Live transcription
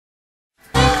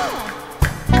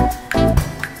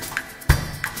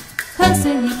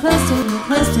close to you,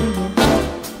 close to you.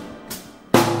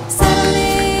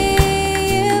 Suddenly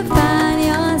you find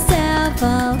yourself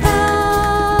alone.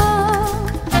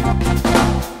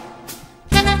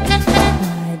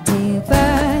 My dear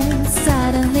birds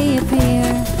suddenly appear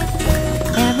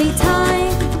every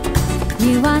time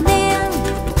you are near.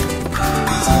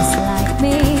 Just like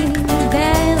me,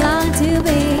 they long to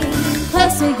be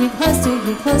close to you, close to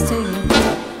you, close to you.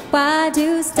 Why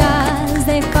do stars,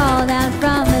 they fall down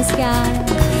from the sky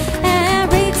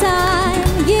every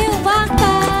time you walk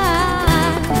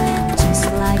by? Just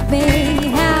like me,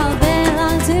 how they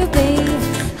long to be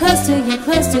close to you,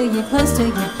 close to you, close to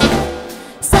you.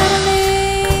 Suddenly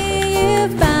you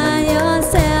find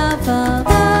yourself alone.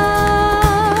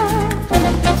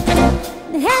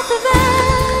 Half the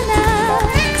night,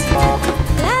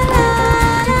 la la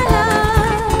la la,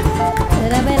 da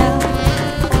da da.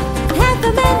 Half the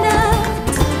midnight,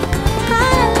 la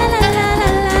la la la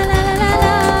la la la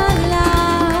la.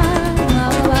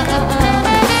 Oh, oh, oh.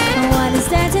 What is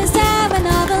there to say when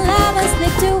all the lovers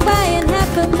slipped away in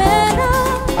half a minute?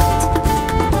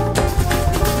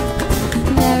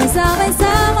 There is always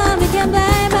someone we can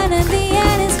blame, and in the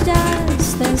end it's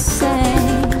just the same.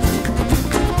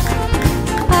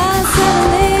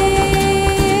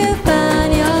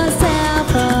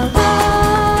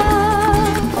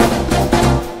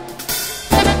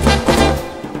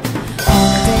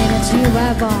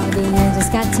 You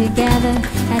just got together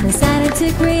and decided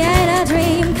to create a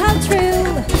dream come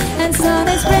true. And so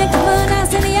they sprinkle moon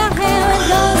dust in your hair and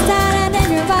goes down and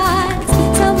in your eyes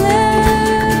so blue.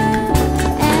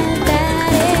 And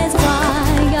that is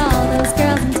why all those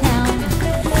girls in town,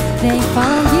 they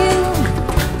follow you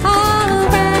all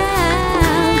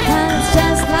around. 'Cause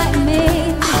just like me,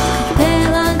 they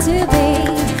long to be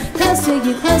close to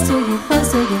you, close to you, close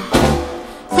to you,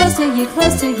 close to you,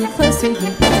 close to you, close to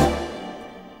you.